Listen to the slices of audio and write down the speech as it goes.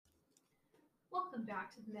Welcome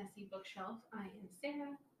back to the Messy Bookshelf. I am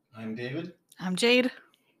Sarah, I'm David. I'm Jade.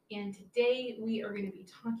 and today we are going to be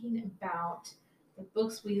talking about the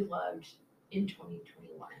books we loved in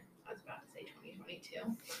 2021. I was about to say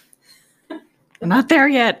 2022. We're not there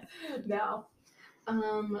yet. No.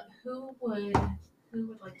 Who would like to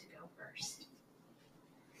go first?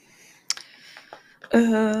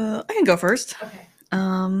 I can go first. Okay.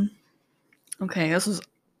 Okay, this was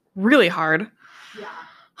really hard. Yeah.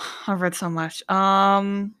 I've read so much.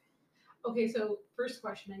 Okay, so first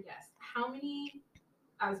question, I guess. How many,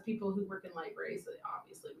 as people who work in libraries,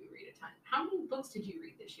 obviously we read a ton. How many books did you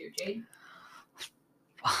read this year, Jade?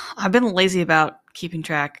 I've been lazy about keeping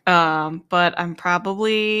track. But I'm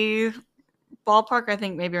probably ballpark. I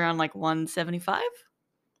think maybe around like 175.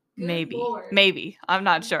 Good Lord. Maybe. I'm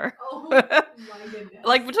not sure. Oh my goodness.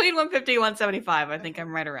 Like between 150 and 175. I think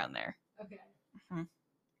I'm right around there. Okay.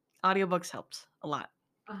 Audiobooks helps a lot.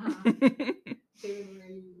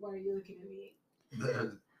 David, why are you looking at me?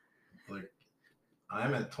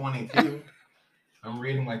 I'm at 22. I'm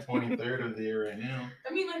reading my 23rd of the year right now.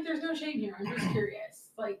 I mean, there's no shame here. I'm just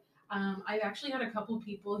curious. I've actually had a couple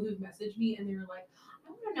people who've messaged me and they're like, I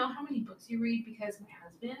want to know how many books you read because my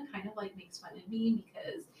husband kind of makes fun of me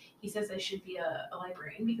because he says I should be a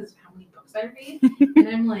librarian because of how many books I read. And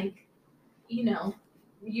I'm like, you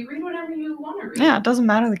read whatever you want to read. Yeah, it doesn't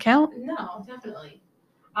matter the count. No, definitely.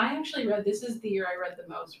 I actually this is the year I read the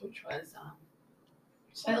most, which was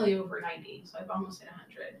slightly over 90. So I've almost hit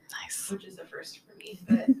 100. Nice. Which is a first for me.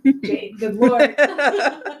 But Jade, good Lord.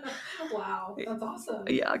 Wow, that's awesome.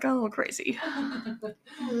 Yeah, I got a little crazy.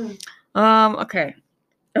 Okay.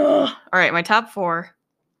 Ugh. All right, my top 4.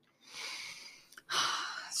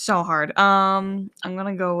 So hard. I'm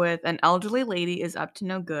gonna go with An Elderly Lady is Up to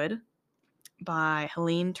No Good by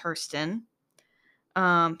Helene Thurston.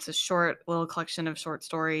 It's a short little collection of short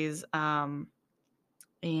stories. And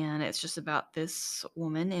it's just about this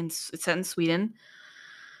woman, it's set in Sweden,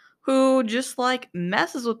 who just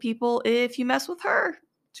messes with people if you mess with her.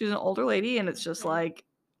 She's an older lady, and it's just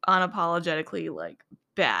unapologetically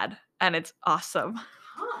bad, and it's awesome.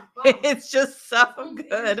 Huh, wow. It's just so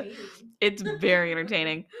good. It's very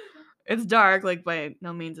entertaining. It's dark, by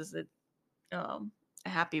no means is it a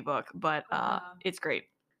happy book, but it's great.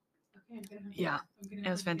 Okay, it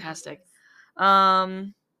was fantastic.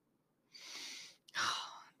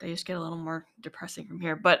 They just get a little more depressing from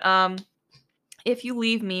here, but If You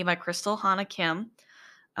Leave Me by Crystal Hannah Kim.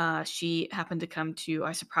 She happened to come to,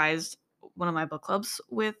 I surprised one of my book clubs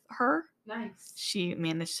with her. Nice. She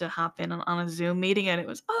managed to hop in on a Zoom meeting, and it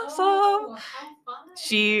was awesome. Oh, how fun.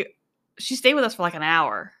 She stayed with us for an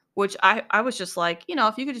hour, which I was just if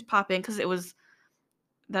you could just pop in, because it was,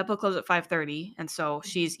 that book closed at 5:30, and so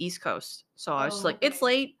she's East Coast. So I was just okay. it's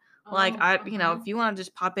late. If you want to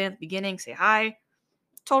just pop in at the beginning, say hi,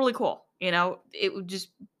 totally cool. It would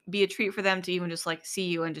just be a treat for them to even just see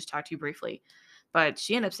you and just talk to you briefly. But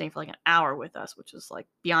she ended up staying for an hour with us, which was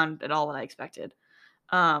beyond at all what I expected.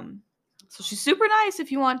 So she's super nice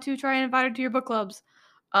if you want to try and invite her to your book clubs.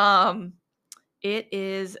 It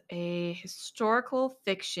is a historical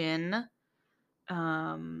fiction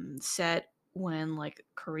set when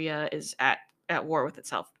Korea is at war with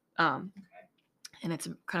itself. And it's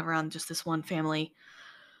kind of around just this one family.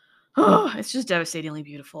 Oh, it's just devastatingly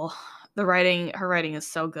beautiful. Her writing is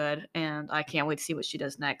so good, and I can't wait to see what she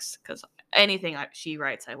does next, because anything she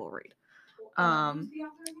writes, I will read. Who's the author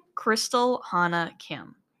again? Crystal Hannah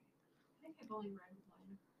Kim. I think I've only read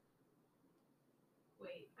one.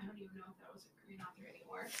 Wait, I don't even know if that was a Korean author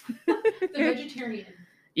anymore. The Vegetarian.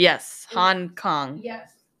 Yes, Han Kong.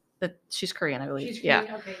 Yes. She's Korean, I believe. She's Korean.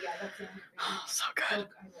 Yeah. Okay, yeah, that's the only Korean. So good.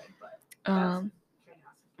 Book I read, but that's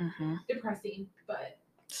fantastic. Depressing, but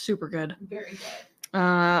super good. Very good.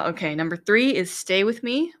 Okay, number 3 is Stay With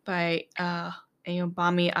Me by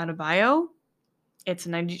Ayobami Adebayo.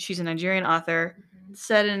 She's a Nigerian author,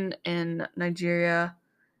 set in Nigeria,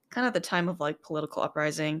 kind of at the time of political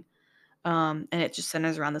uprising. And it just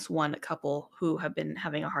centers around this one couple who have been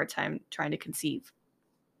having a hard time trying to conceive.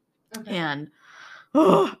 Okay. And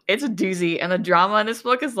it's a doozy, and the drama in this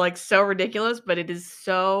book is so ridiculous, but it is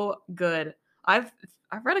so good. I've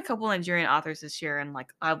read a couple Nigerian authors this year, and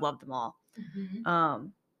I've loved them all.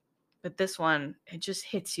 But this one, it just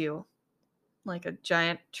hits you like a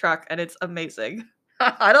giant truck, and it's amazing.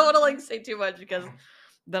 I don't want to say too much because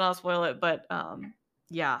then I'll spoil it, but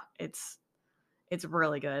yeah, it's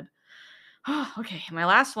really good. Okay, my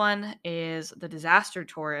last one is The Disaster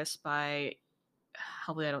Tourist by,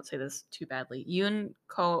 hopefully I don't say this too badly, Yoon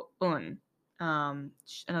Ko-eun,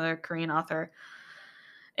 another Korean author.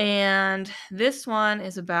 And this one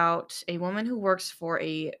is about a woman who works for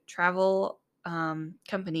a travel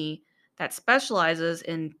company that specializes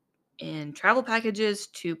in travel packages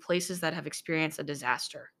to places that have experienced a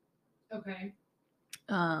disaster. Okay.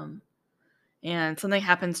 And something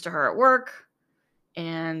happens to her at work,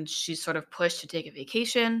 and she's sort of pushed to take a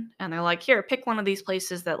vacation. And they're like, "Here, pick one of these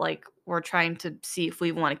places that like we're trying to see if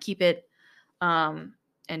we want to keep it, and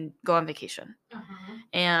go on vacation." Uh-huh.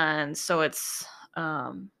 And so it's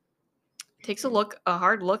takes a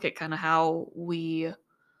hard look at kind of how we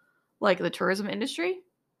like the tourism industry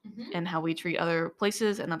Mm-hmm. and how we treat other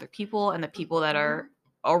places and other people and the people that are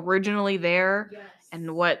originally there Yes.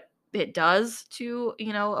 and what it does to,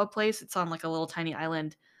 a place. It's on like a little tiny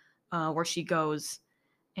island where she goes,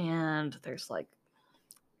 and there's like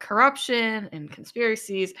corruption and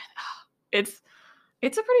conspiracies. It's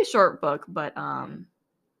a pretty short book, but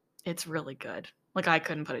it's really good. Like, I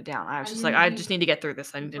couldn't put it down. I was just like, I just need to get through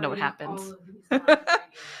this. I need to know what Writing happens. all of these lines right now.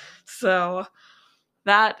 So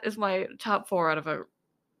that is my top 4 out of a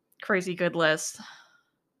crazy good list.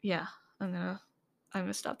 Yeah, I'm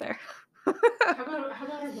gonna stop there. How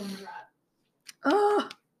about a runner Oh,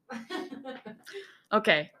 up?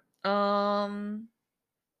 okay. I'm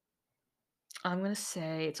gonna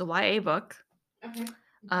say it's a YA book. Okay.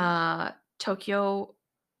 Tokyo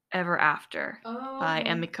Ever After by Okay.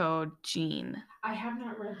 Emiko Jean. I have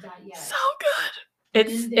not read that yet. So good.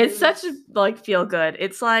 It's such a like feel good.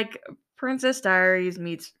 It's like Princess Diaries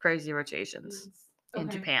meets Crazy Rich Asians in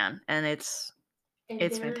Japan, and it's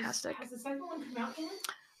fantastic. Has the second one come out yet?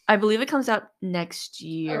 I believe it comes out next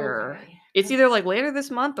year. Okay. It's either like later this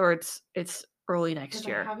month or it's early next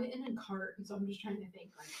year. I have it in a cart, and so I'm just trying to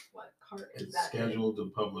think like what cart is It's that scheduled to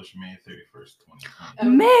publish May 31st, 2020. Okay.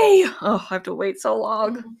 May! Oh, I have to wait so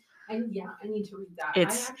long. And yeah, I need to read that.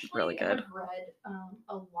 It's I actually really good. have read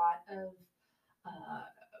a lot of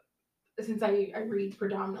since I read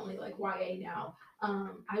predominantly like YA now.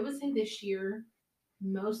 I would say this year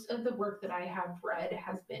most of the work that I have read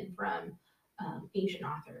has been from Asian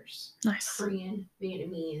authors. Nice. Korean,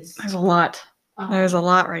 Vietnamese. There's a lot. There's a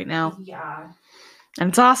lot right now. Yeah. And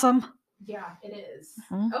it's awesome. Yeah, it is.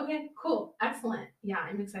 Mhm. Okay, cool. Excellent. Yeah,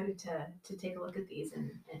 I'm excited to take a look at these and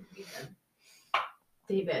read them.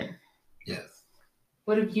 David. Yes.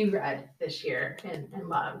 What have you read this year and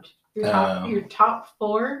loved? Your top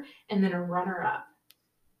 4 and then a runner up.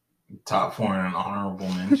 Top 4 and an honorable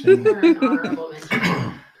mention. Or an honorable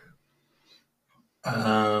mention.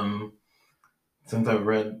 Since I've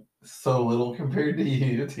read so little compared to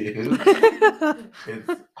you two, it's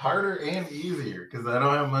harder and easier because I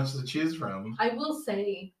don't have much to choose from. I will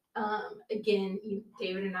say, again,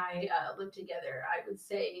 David and I live together. I would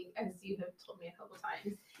say, as you have told me a couple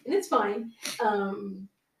times, and it's fine. I'm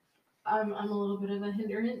a little bit of a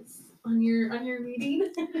hindrance on your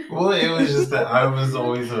reading. Well, it was just that I was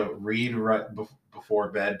always a read right before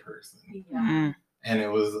bed person. Yeah. And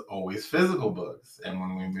it was always physical books. And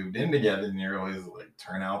when we moved in together, and you're always like,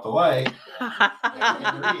 turn out the light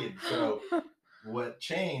and read. So what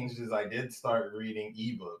changed is I did start reading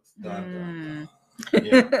ebooks. Dun, dun, dun.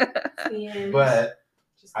 Yeah. But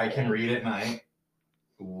I can read at night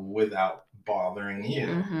without bothering you.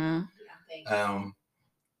 Mm-hmm. Yeah,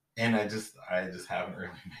 and I just haven't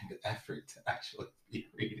really made the effort to actually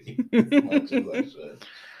be reading as much as I should.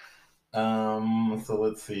 So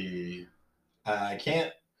let's see. I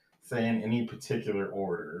can't say in any particular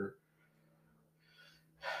order.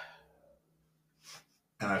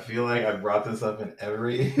 And I feel like I brought this up in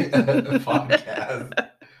every podcast.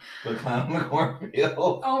 The Clown in the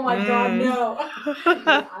Cornfield. Oh my God, no.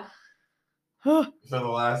 Yeah. For the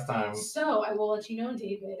last time. So I will let you know,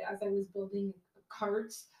 David, as I was building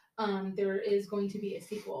carts, there is going to be a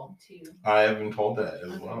sequel to. I have been told that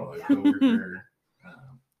as well. A coworker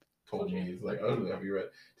told me, he's like, "Oh, have you read?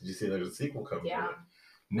 Did you see there's a sequel coming?" Yeah.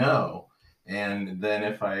 No. And then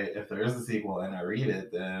if there is a sequel and I read it,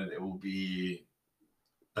 then it will be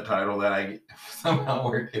a title that I somehow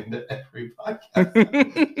work into every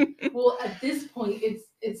podcast. Well, at this point,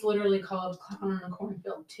 it's literally called Clown in a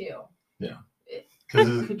Cornfield 2. Yeah.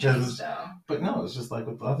 Because but no, it's just like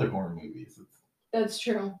with the other horror movies. That's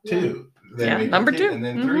true. 2. Then number 2. And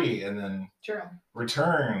then 3. And then true.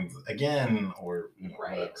 Returns again, or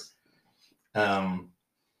right. Whatever.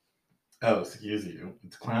 Oh, excuse you.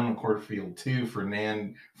 It's Clown in Cornfield 2 for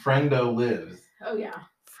Friendo Lives. Oh yeah.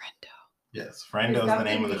 Friendo. Yes, Friendo's the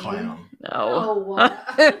name of the clown. No.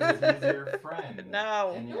 He's your friend.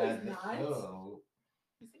 No. And you add the O.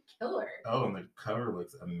 He's a killer. Oh, and the cover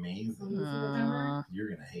looks amazing. You're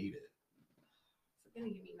gonna hate it. It's gonna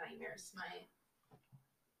give me nightmares tonight.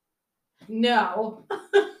 No.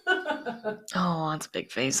 Oh, that's a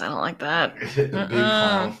big face. I don't like that. The big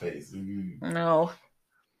clown face. Ooh. No.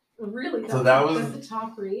 Really? So that was- that's the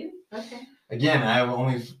top read? Okay. Again, I have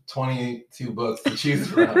only 22 books to choose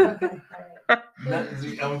from. Okay.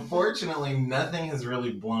 All Unfortunately, nothing has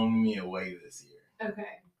really blown me away this year. right. Okay.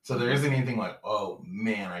 So there isn't anything like, oh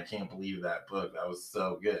man, I can't believe that book. That was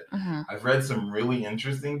so good. Mhm. I've read some really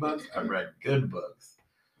interesting books. I've read good books.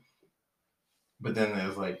 But then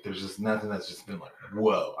there's just nothing that's just been like,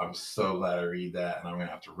 whoa, I'm so glad I read that, and I'm going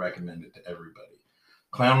to have to recommend it to everybody.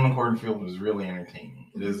 Clown in the Cornfield was really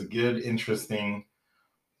entertaining. It is a good, interesting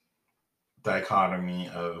dichotomy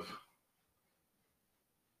of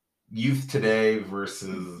youth today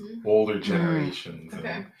versus older generations.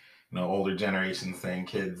 Okay. And, older generations saying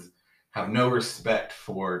kids have no respect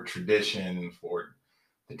for tradition, for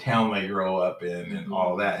the town they grow up in, and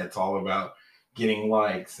all that. It's all about getting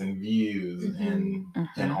likes and views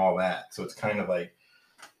and all that. So it's kind of like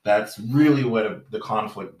that's really what the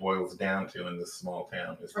conflict boils down to in this small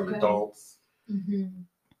town is the adults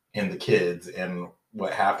and the kids, and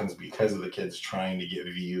what happens because of the kids trying to get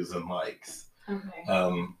views and likes.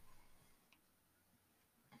 Okay.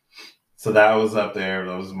 So that was up there.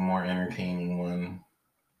 That was a more entertaining one.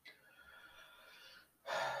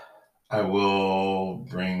 I will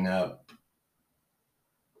bring up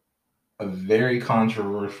a very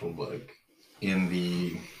controversial book in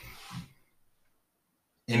the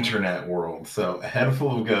internet world. So A Head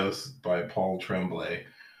Full of Ghosts by Paul Tremblay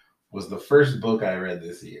was the first book I read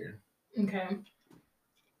this year. Okay.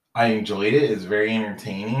 I enjoyed it. It's very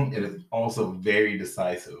entertaining. It is also very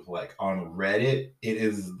decisive. Like on Reddit, it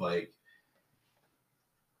is like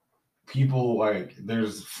people like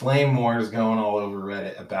there's flame wars going all over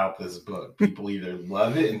Reddit about this book. People either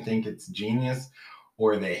love it and think it's genius,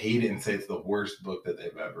 or they hate it and say it's the worst book that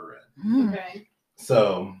they've ever read. Okay.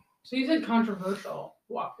 So you said controversial.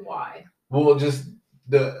 Why? Well, just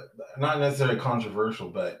not necessarily controversial,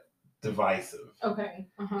 but divisive. Okay.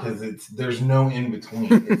 Because there's no in between.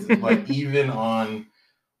 It's like even on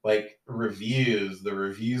like reviews, the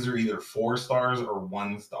reviews are either 4 stars or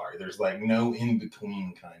 1 star. There's like no in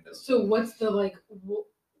between kind of. So what's the like?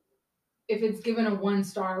 If it's given a 1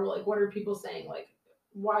 star, like what are people saying? Like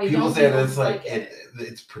why? People say that it's like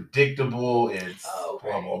it's predictable. It's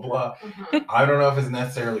blah blah blah. I don't know if it's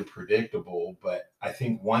necessarily predictable, but I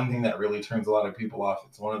think one thing that really turns a lot of people off.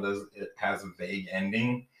 It's one of those. It has a vague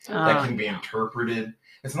ending that can be interpreted.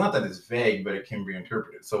 It's not that it's vague, but it can be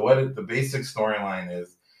interpreted. So the basic storyline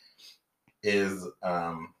is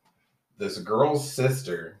this girl's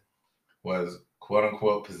sister was quote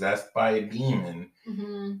unquote possessed by a demon,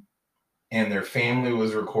 and their family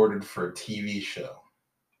was recorded for a TV show.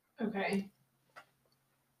 Okay.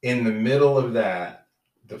 In the middle of that,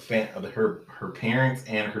 her parents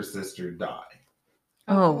and her sister die.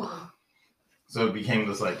 Oh. So it became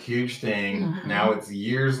this like huge thing. Now it's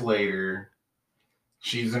years later.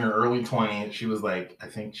 She's in her early 20s. She was like, I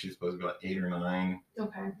think she's supposed to be like 8 or 9.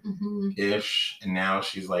 Okay. Ish. And now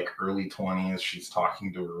she's like early 20s. She's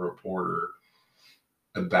talking to a reporter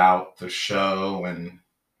about the show and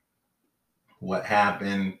what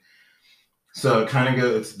happened. So it kind of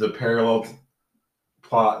goes, it's the parallel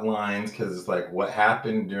plot lines because it's like what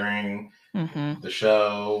happened during the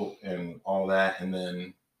show and all that. And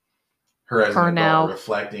then her as an adult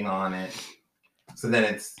reflecting on it. So then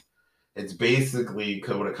it's basically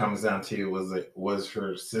what it comes down to was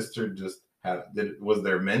her sister just was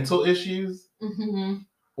there mental issues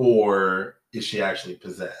or is she actually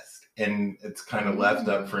possessed? And it's kind of left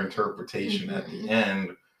up for interpretation at the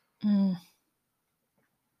end.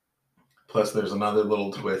 Plus there's another little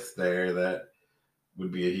twist there that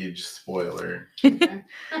would be a huge spoiler.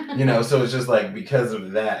 So it's just like because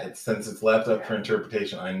of that, since it's left up for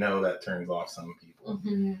interpretation, I know that turns off some people.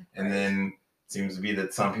 And then seems to be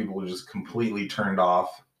that some people are just completely turned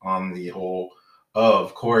off on the whole,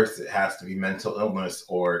 of course it has to be mental illness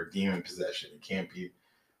or demon possession. It can't be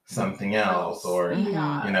something else or,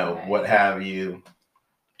 what have you.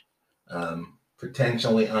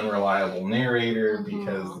 Potentially unreliable narrator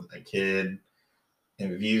because a kid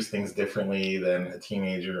views things differently than a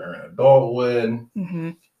teenager or an adult would.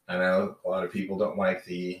 I know a lot of people don't like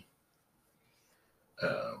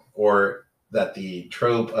or that the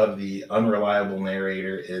trope of the unreliable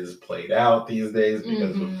narrator is played out these days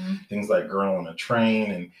because of things like Girl on a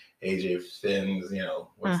Train and AJ Finn's,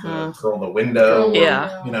 what's the Girl in the Window?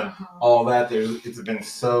 All that. It's been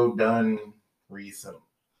so done recent.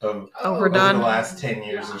 Overdone. Over the last 10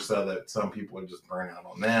 years or so that some people would just burn out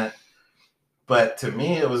on that. But to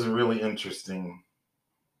me, it was a really interesting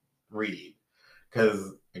read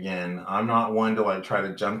because, again, I'm not one to like try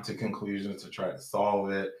to jump to conclusions to try to solve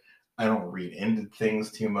it. I don't read into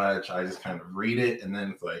things too much. I just kind of read it, and then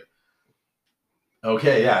it's like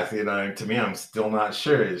Okay, yeah. See, to me, I'm still not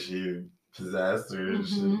sure. Is she possessed or is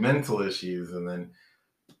she mental issues? And then,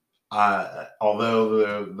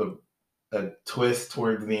 although a twist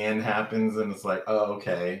towards the end happens, and it's like, oh,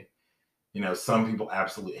 okay. Some people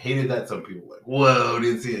absolutely hated that. Some people were like, whoa,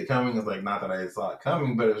 didn't see it coming. It's like, not that I saw it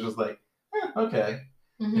coming, but it was just like, okay.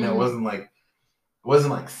 It wasn't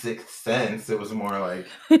like Sixth Sense. It was more like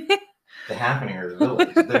The Happening or The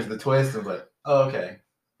Village. There's the twist, and it's like, oh, okay.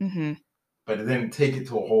 Mm-hmm. But it didn't take it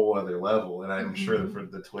to a whole other level, and I'm sure that for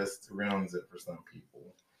the twist ruins it for some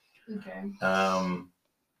people. Okay.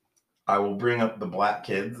 I will bring up The Black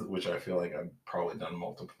Kids, which I feel like I've probably done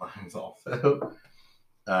multiple times also.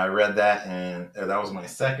 I read that, and that was my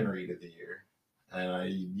second read of the year.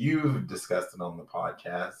 And you've discussed it on the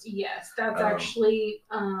podcast. Yes, that's actually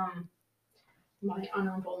my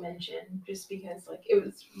honorable mention, just because like it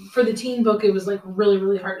was for the teen book, it was like really,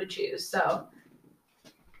 really hard to choose. So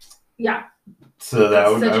yeah. So that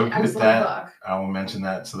it's I would put that. Book. I will mention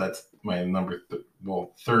that. So that's my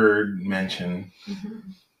third mention.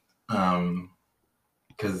 Mm-hmm.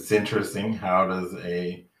 Because it's interesting. How does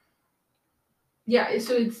a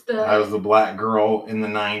black girl in the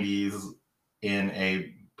 90s in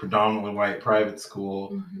a predominantly white private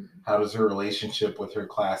school, how does her relationship with her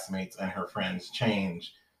classmates and her friends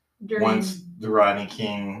change once the Rodney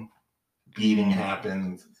King beating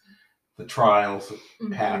happens, the trials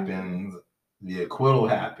happens, the acquittal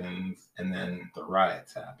happens, and then the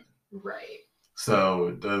riots happen. Right. So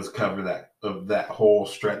it does cover that whole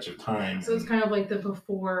stretch of time. So it's kind of like the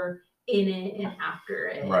before, in it, and after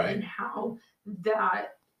it, right. And how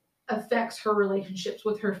that affects her relationships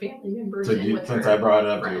with her family members. So since I brought it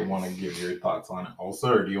up, do you want to give your thoughts on it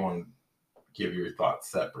also, or do you want to give your thoughts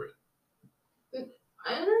separate?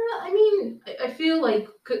 I mean, I feel like,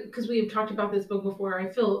 because we have talked about this book before, I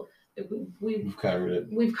feel like we've covered it.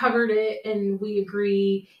 We've covered it, and we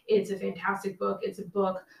agree it's a fantastic book. It's a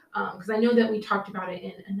book, because I know that we talked about it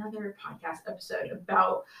in another podcast episode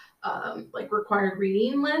about like required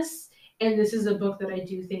reading lists. And this is a book that I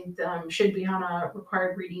do think should be on a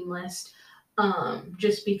required reading list,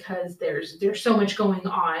 just because there's so much going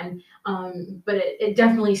on. But it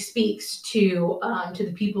definitely speaks to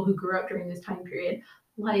the people who grew up during this time period,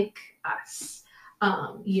 like us.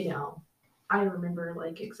 I remember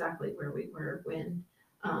like exactly where we were when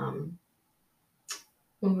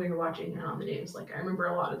we were watching it on the news. Like I remember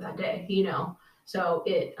a lot of that day, So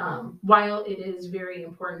it, while it is very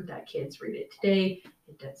important that kids read it today,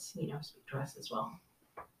 it does, speak to us as well.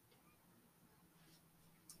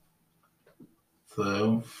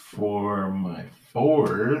 So for my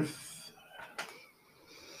fourth,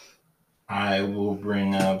 I will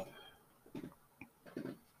bring up,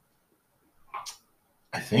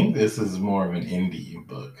 I think this is more of an indie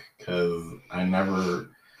book because I never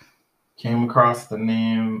came across the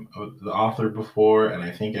name of the author before, and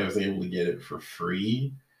I think I was able to get it for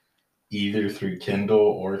free, either through Kindle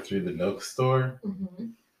or through the Nook store. Mm-hmm.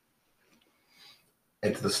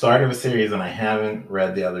 It's the start of a series, and I haven't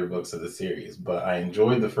read the other books of the series, but I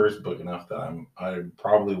enjoyed the first book enough that I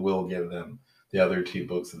probably will give them the other two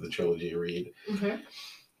books of the trilogy a read. Okay.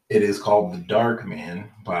 It is called The Dark Man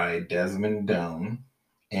by Desmond Doane,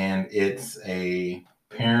 and it's a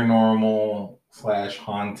paranormal /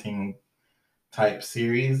 haunting type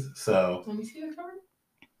series. So let me see the cover.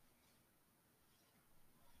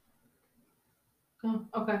 Oh,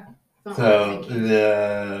 okay. So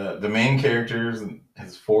the main characters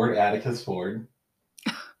is Ford Atticus Ford.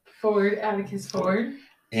 Ford Atticus Ford.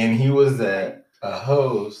 And he was a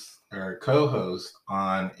host or co-host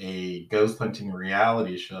on a ghost hunting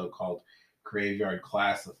reality show called Graveyard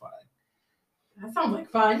Classified. That sounds like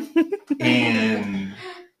fun. And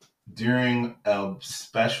during a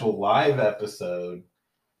special live episode,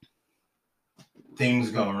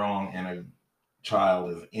 things go wrong and a child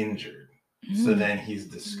is injured. So then he's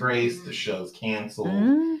disgraced, the show's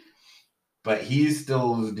canceled, but he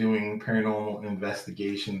still is doing paranormal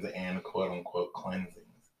investigations and quote unquote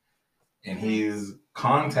cleansings. And he's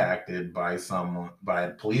contacted by a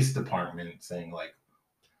police department saying like,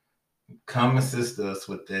 come assist us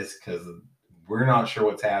with this because we're not sure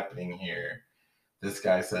what's happening here. This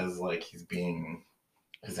guy says like his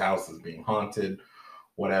house is being haunted,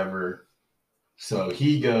 whatever. So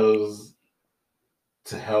he goes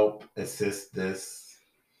to help assist this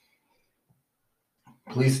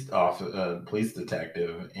police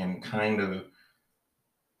detective, and kind of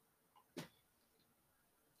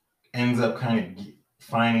ends up kind of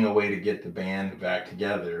finding a way to get the band back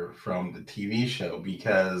together from the TV show,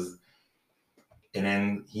 because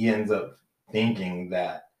he ends up thinking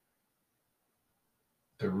that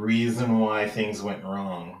the reason why things went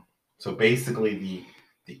wrong So basically,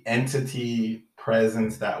 the entity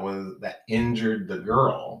presence that injured the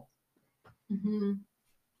girl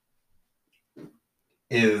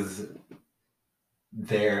is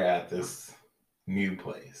there at this new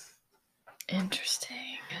place.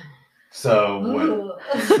 Interesting. So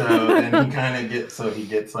then he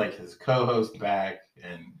gets like his co-host back,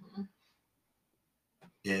 and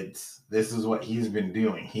this is what he's been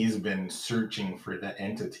doing. He's been searching for the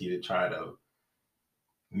entity to try to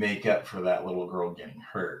make up for that little girl getting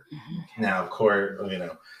hurt. Now, of course,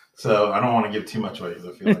 so I don't want to give too much away because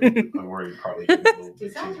I feel like I've already probably given a little bit.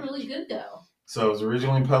 It sounds really good though. So it was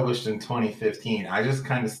originally published in 2015. I just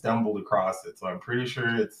kind of stumbled across it, so I'm pretty sure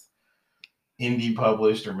it's indie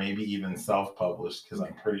published or maybe even self-published, because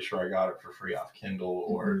I'm pretty sure I got it for free off Kindle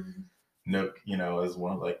or Nook, as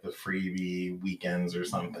one of like the freebie weekends or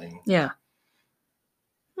something. Yeah.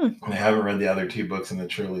 I haven't read the other 2 books in the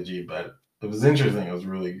trilogy, but it was interesting.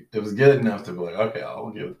 It was good enough to be like, okay, I'll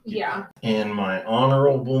give it. Yeah. In my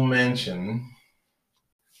honorable mention,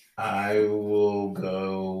 I will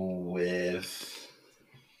go with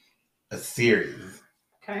a series.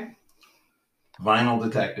 Okay. Vinyl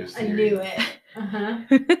Detective series. I knew it.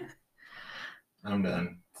 I'm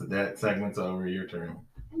done. So that segment's over. Your turn.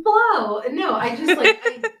 Wow. No, I just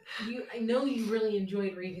I know you really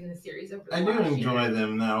enjoyed reading the series over the I do last enjoy year.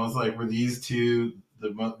 them. Now, was like, were these 2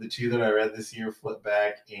 the 2 that I read this year,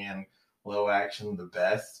 Flipback and Low Action, the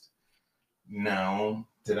best? No.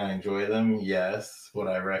 Did I enjoy them? Yes. Would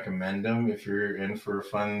I recommend them if you're in for a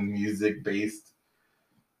fun music-based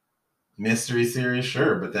mystery series?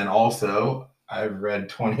 Sure. But then also, I've read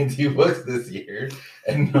 22 books this year,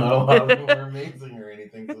 and not a lot of them are amazing or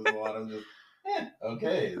anything. So there's a lot of just,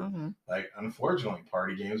 okay. Like, unfortunately,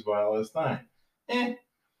 Party Games by Alice Stein.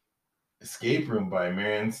 Escape Room by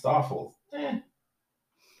Marianne Stoffels.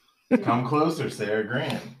 Come Closer, Sarah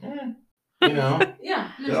Grant.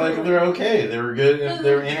 Yeah. They're okay. They were good.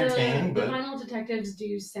 They were entertaining. The but Vinyl Detectives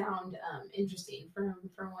do sound interesting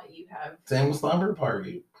from what you have. Same with Slumber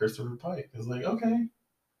Party, Christopher Pike. It's like, okay.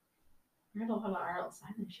 I read a lot of R.L.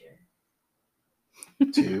 Stein this year.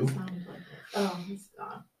 2. Sounded like it. Oh, it's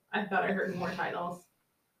not. I thought I heard more titles.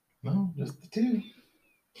 No, just the 2.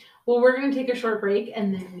 Well, we're going to take a short break,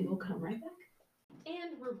 and then we will come right back.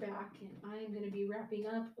 And we're back, and I'm going to be wrapping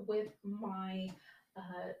up with my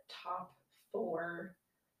top 4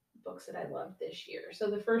 books that I loved this year. So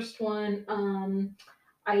the first one,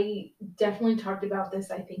 I definitely talked about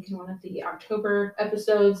this, I think, in one of the October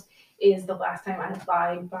episodes, is The Last Time I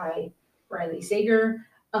Lied by Riley Sager.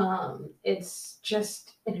 It's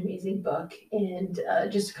just an amazing book, and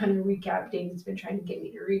just to kind of recap, David's been trying to get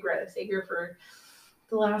me to read Riley Sager for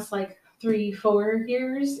the last 3-4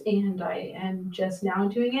 years, and I am just now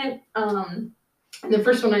doing it. The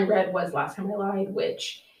first one I read was Last Time I Lied,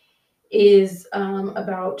 which is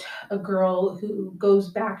about a girl who goes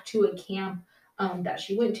back to a camp that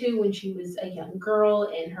she went to when she was a young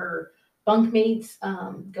girl, and her bunkmates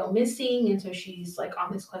go missing, and so she's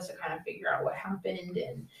on this quest to kind of figure out what happened,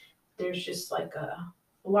 and there's just a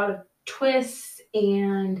lot of twists,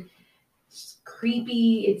 and it's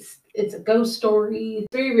creepy. It's a ghost story. It's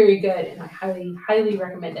very, very good, and I highly, highly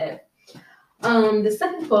recommend it. The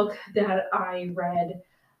second book that I read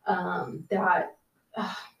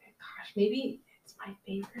maybe it's my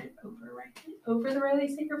favorite over the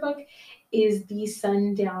Riley Sager book, is The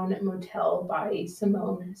Sundown Motel by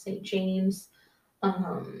Simone St. James.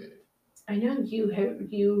 I know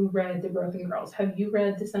you read The Broken Girls. Have you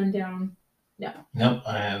read The Sundown? No. Nope,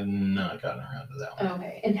 I have not gotten around to that one.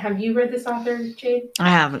 Okay, and have you read this author, Jade? I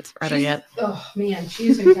haven't read her yet. Oh man,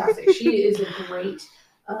 she's fantastic. She is a great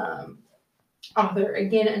author.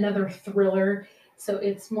 Again, another thriller. So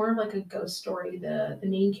it's more of a ghost story. The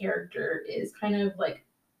main character is kind of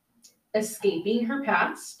escaping her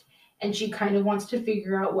past, and she kind of wants to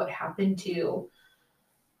figure out what happened to.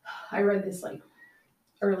 I read this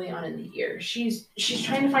early on in the year. She's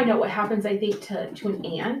trying to find out what happens, I think, to an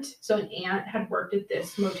aunt. So an aunt had worked at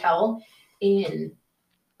this motel in,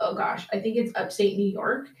 I think it's upstate New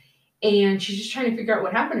York, and she's just trying to figure out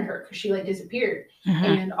what happened to her because she disappeared,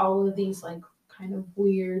 and all of these kind of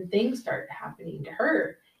weird things start happening to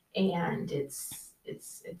her, and it's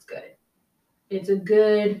good. It's a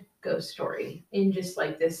good ghost story in just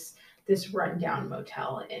this rundown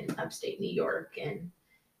motel in upstate New York, and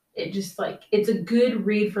it just it's a good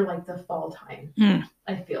read for the fall time.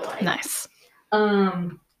 I feel like. Nice.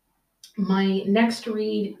 My next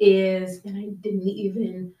read is, and I didn't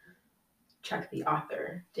even check the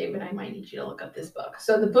author. David, I might need you to look up this book.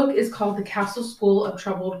 So the book is called The Castle School of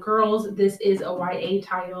Troubled Girls. This is a YA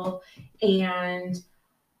title. And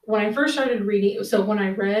when I first started reading, so when I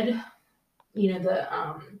read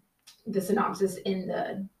the synopsis in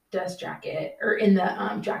the dust jacket or in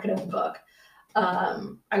the jacket of the book,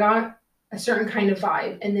 I got a certain kind of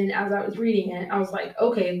vibe. And then as I was reading it, I was like,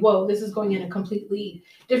 okay, whoa, this is going in a completely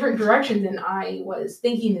different direction than I was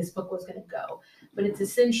thinking this book was going to go. But it's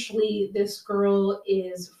essentially this girl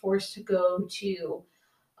is forced to go to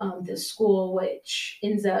this school, which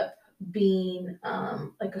ends up being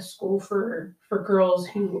like a school for girls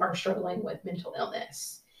who are struggling with mental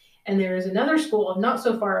illness. And there is another school not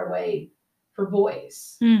so far away for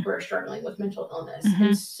boys who are struggling with mental illness.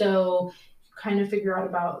 And so kind of figure out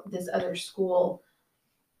about this other school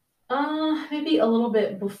maybe a little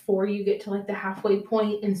bit before you get to like the halfway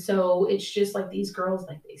point. And so it's just like these girls,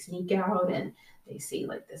 like they sneak out and they see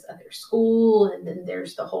like this other school, and then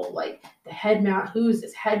there's the whole like the headmaster, who is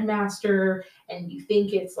this headmaster, and you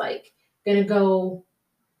think it's like gonna go.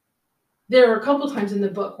 There are a couple times in the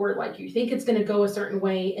book where like you think it's gonna go a certain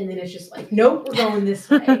way, and then it's just like, nope, we're going this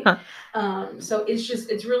way. So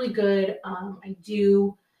it's really good. I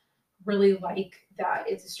do really like that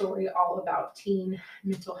it's a story all about teen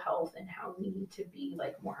mental health and how we need to be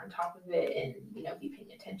like more on top of it and be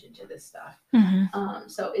paying attention to this stuff.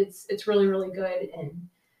 So it's really, really good. And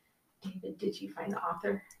David, did you find the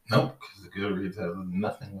author? Nope, because Goodreads has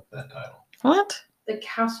nothing with that title. What? The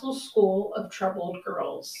Castle School of Troubled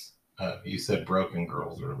Girls. You said Broken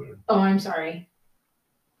Girls earlier. Oh, I'm sorry.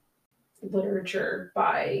 Literature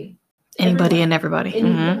by Anybody and everybody. Any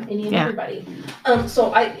and everybody.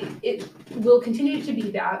 So it will continue to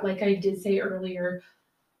be that. Like I did say earlier,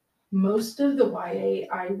 most of the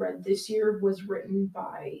YA I read this year was written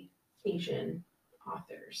by Asian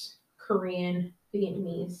authors. Korean,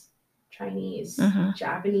 Vietnamese, Chinese,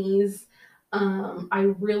 Japanese. I'm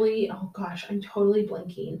totally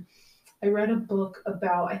blanking. I read a book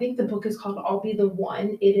about, I think the book is called I'll Be the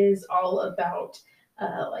One. It is all about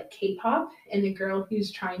like K-pop and a girl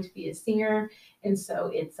who's trying to be a singer. And so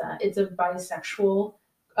it's a bisexual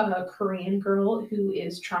Korean girl who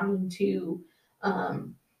is trying to,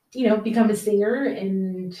 become a singer.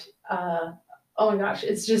 And oh my gosh,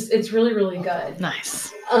 it's really, really good.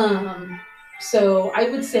 Nice. So I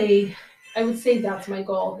would say that's my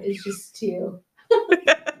goal, is just to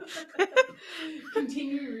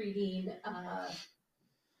continue reading,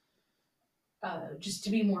 just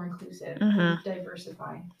to be more inclusive, and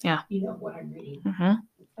diversify. Yeah. What I'm reading.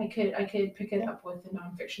 I could pick it up with the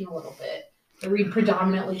nonfiction a little bit. I read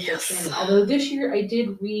predominantly fiction, although this year I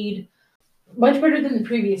did read much better than the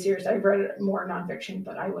previous years. I've read more nonfiction,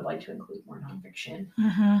 but I would like to include more nonfiction.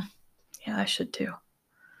 Yeah, I should too.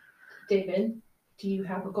 David, do you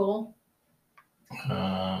have a goal?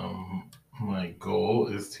 My goal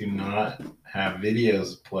is to not have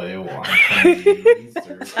videos play while I'm trying to do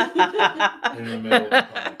research in the middle of the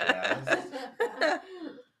podcast.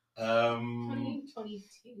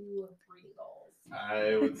 2022 reading goals.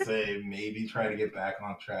 I would say maybe try to get back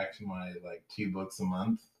on track to my 2 books a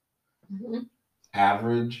month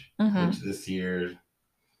average, which this year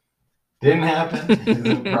didn't happen.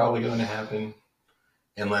 Isn't probably going to happen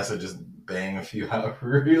unless I just bang a few out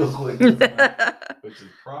real quick, which is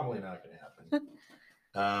probably not going to happen.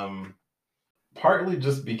 Partly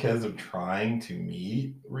just because of trying to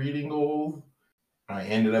meet reading goals, I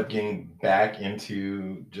ended up getting back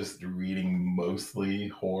into just reading mostly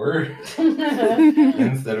horror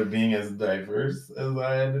instead of being as diverse as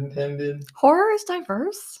I had intended. Horror is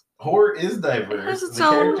diverse? Horror is diverse. The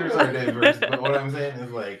characters are diverse, but what I'm saying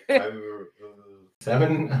is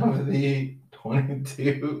 7 of the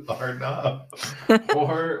 22 are not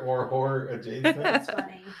horror or horror adjacent. That's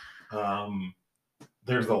funny.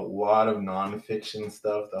 There's a lot of nonfiction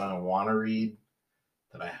stuff that I want to read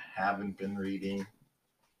that I haven't been reading.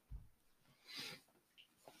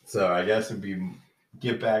 So I guess it'd be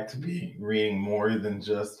get back to be reading more than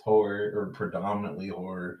just horror or predominantly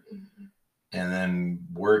horror, and then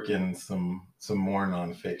work in some more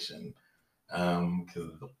nonfiction.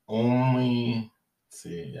 Because only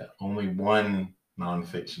one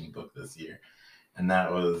nonfiction book this year, and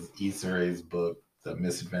that was Issa Rae's book, The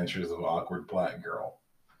Misadventures of Awkward Black Girl.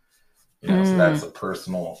 So that's a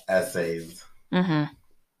personal essays. I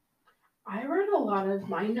read a lot of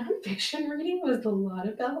my nonfiction reading was a lot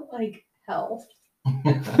about health.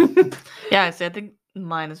 Yeah, I think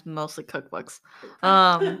mine is mostly cookbooks.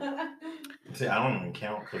 See, I don't even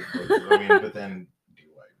count cookbooks. But then do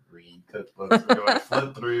I read cookbooks? Or do I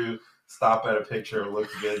flip through, stop at a picture,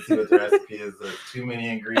 looks good, see what the recipe is? There's too many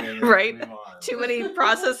ingredients. Right. Too many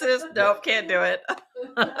processes. Nope, can't do it.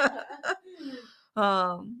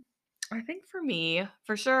 I think for me,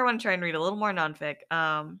 for sure, I want to try and read a little more nonfic.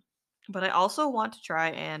 But I also want to try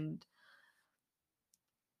and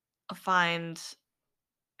find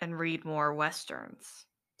and read more westerns.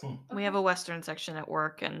 We have a western section at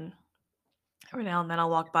work, and every now and then I'll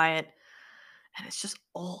walk by it, and it's just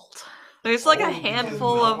old. There's like a Because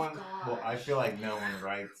handful no of. one- well, I feel like no one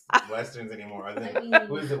writes westerns anymore. Other than I mean-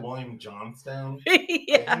 who is it? William Johnstone.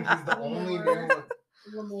 Yeah. I think he's the only new one.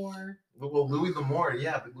 Lamore. Well, Louis L'Amour,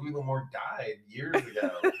 yeah, but Louis L'Amour died years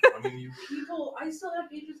ago. I mean, People, I still have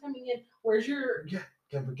pages coming in. Where's your yeah,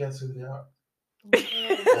 but guess who they are?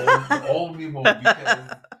 Oh, Old people.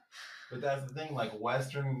 Because, but that's the thing. Like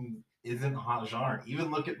Western isn't hot genre. Even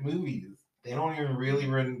look at movies. They don't even really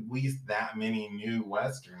release that many new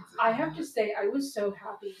westerns. I have to say, I was so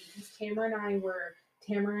happy because Tamara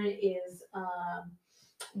is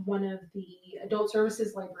one of the adult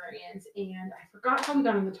services librarians, and I forgot how we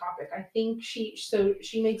got on the topic. I think she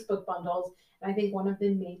makes book bundles, and I think one of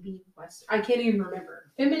them may be I can't even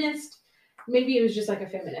remember. Feminist, maybe it was just like a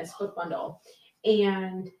feminist book bundle,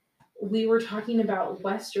 and we were talking about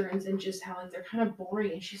westerns and just how like they're kind of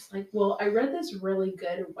boring. And she's like, "Well, I read this really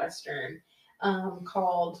good western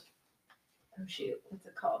called what's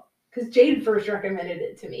it called?" Because Jade first recommended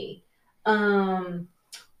it to me.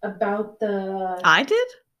 About the I did?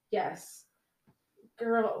 yes,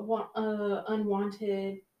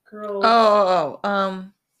 unwanted girl. Oh,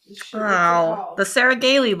 What's it called? the Sarah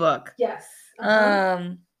Gailey book. Yes.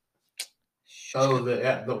 Oh,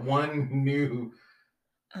 the one new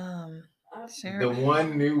Sarah. the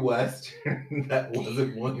one new western that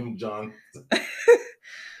wasn't William Johnson.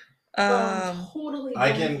 Totally.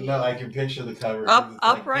 I can picture the cover.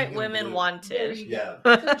 Upright Women blue. Wanted. Yeah.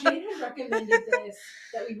 So Jade had recommended this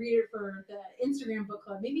that we read it for the Instagram book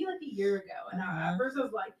club maybe like a year ago, and at first I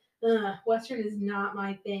was like, Western is not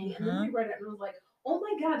my thing, and then we read it and I was like, oh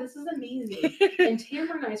my god, this is amazing. And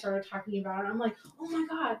Tamara and I started talking about it. I'm like, oh my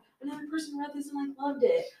god, another person read this and like loved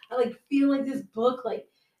it. I like feel like this book, like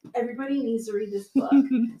everybody needs to read this book.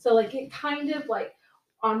 So like it kind of like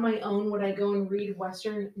on my own, would I go and read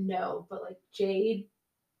Western? No, but like Jade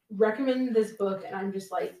recommended this book, and I'm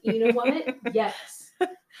just like, you know what? Yes,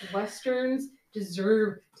 Westerns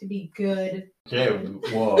deserve to be good. Okay,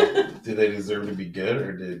 well, do they deserve to be good,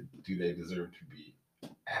 or do they deserve to be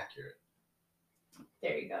accurate?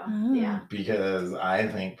 There you go. Mm. Yeah. Because I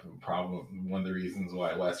think one of the reasons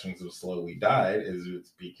why Westerns have slowly died is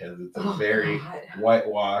it's because it's a very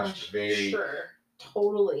whitewashed, very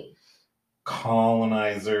totally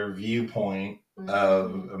colonizer viewpoint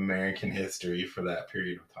of American history for that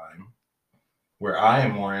period of time. Where I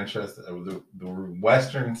am more interested of the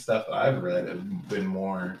Western stuff that I've read have been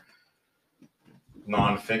more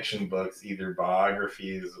nonfiction books, either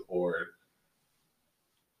biographies or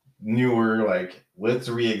newer, like, let's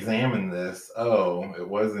re-examine this. Oh, it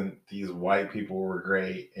wasn't these white people were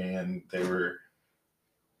great and they were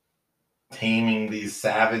taming these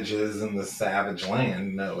savages in the savage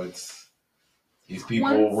land. No, it's these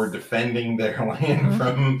people were defending their land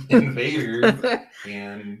from invaders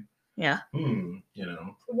and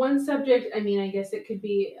One subject, I mean, I guess it could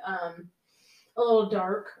be a little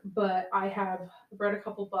dark, but I have read a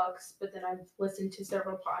couple books, but then I've listened to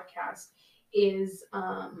several podcasts, is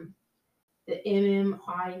the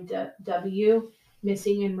MMIW,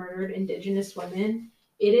 Missing and Murdered Indigenous Women.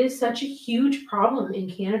 It is such a huge problem in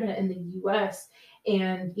Canada and the US.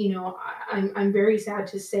 And, you know, I'm very sad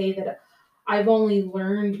to say that I've only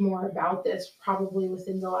learned more about this probably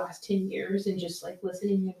within the last 10 years and just like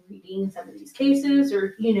listening and reading some of these cases,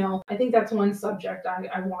 or, you know, I think that's one subject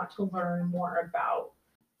I want to learn more about.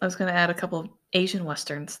 I was going to add a couple of Asian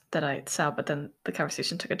Westerns that I saw, but then the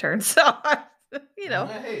conversation took a turn. So, you know.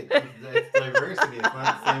 Hey, it's diversity. It's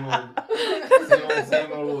not the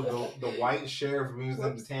same old, the white sheriff moves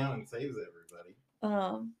into town and saves everybody.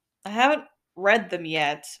 I haven't read them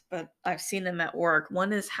yet, but I've seen them at work.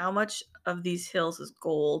 One is How Much of These Hills is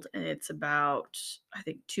Gold, and it's about, I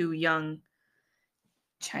think, two young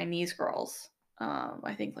Chinese girls.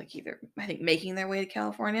 I think making their way to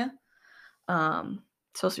California.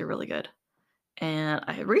 Supposed to be really good. And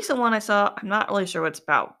a recent one I saw, I'm not really sure what it's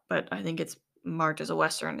about, but I think it's marked as a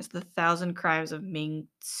Western. It's The 1,000 Crimes of Ming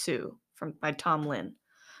Su by Tom Lin.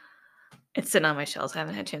 It's sitting on my shelves. I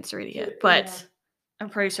haven't had a chance to read it yet, but I'm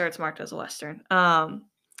pretty sure it's marked as a Western.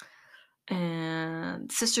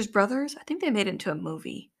 And Sisters Brothers, I think they made it into a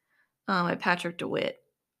movie by Patrick DeWitt.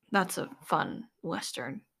 That's a fun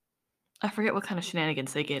Western. I forget what kind of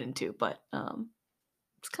shenanigans they get into, but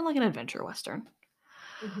it's kind of like an adventure Western.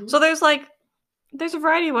 Mm-hmm. So there's a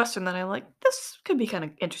variety of Western that I'm like, this could be kind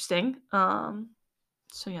of interesting. So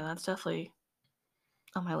yeah, that's definitely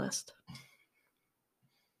on my list.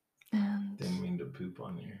 And didn't mean to poop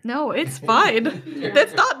on you. No, it's fine.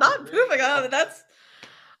 That's not pooping on it.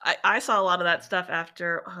 I saw a lot of that stuff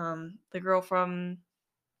after the girl from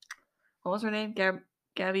what was her name?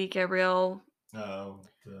 Gabby Gabrielle. Oh,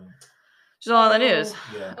 the- She's all on the news.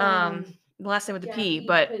 yeah. The last name with the P, Gabby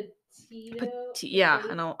but Petito. yeah,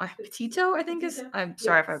 I know. Petito, I think is. Petito? I'm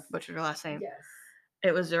sorry if I Yes. butchered her last name. Yes.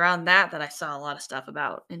 It was around that I saw a lot of stuff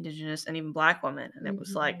about Indigenous and even Black women, and it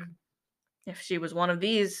was like, Mhm. if she was one of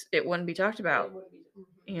these, it wouldn't be talked about. It would be.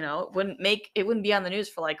 Mhm. You know, it wouldn't be on the news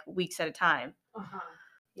for like weeks at a time. Uh-huh. I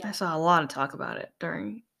Yeah. saw a lot of talk about it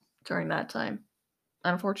during that time.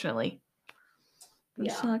 Unfortunately, it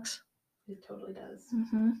Yeah. sucks. It totally does.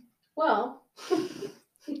 Mm-hmm. Well.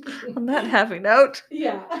 On that happy note,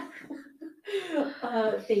 Yeah.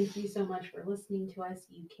 Thank you so much for listening to us.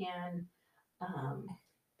 You can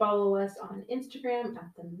follow us on Instagram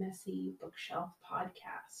at the Messy Bookshelf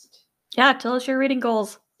Podcast. yeah, tell us your reading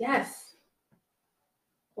goals. Yes.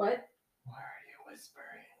 What? Why are you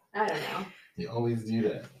whispering? I don't know. You always do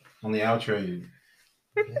that. On the outro, you.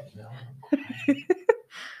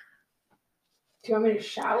 Do you want me to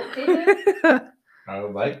shout, David? I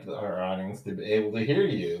would like our audience to be able to hear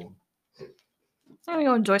you. I'm gonna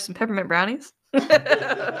go enjoy some peppermint brownies.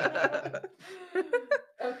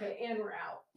 Okay, and we're out.